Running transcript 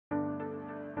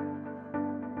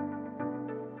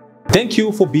Thank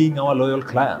you for being our loyal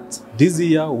client. This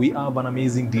year, we have an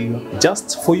amazing deal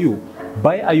just for you.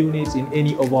 Buy a unit in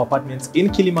any of our apartments in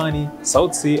Kilimani,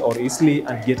 South Sea or Eastleigh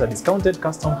and get a discounted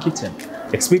custom kitchen.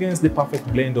 Experience the perfect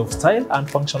blend of style and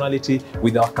functionality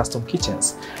with our custom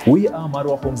kitchens. We are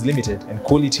Marwa Homes Limited and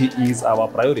quality is our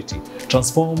priority.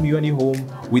 Transform your new home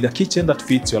with a kitchen that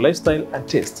fits your lifestyle and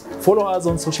taste. Follow us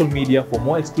on social media for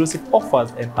more exclusive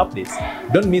offers and updates.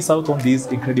 Don't miss out on this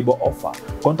incredible offer.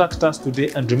 Contact us today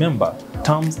and remember,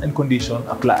 terms and conditions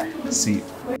apply. See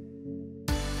you.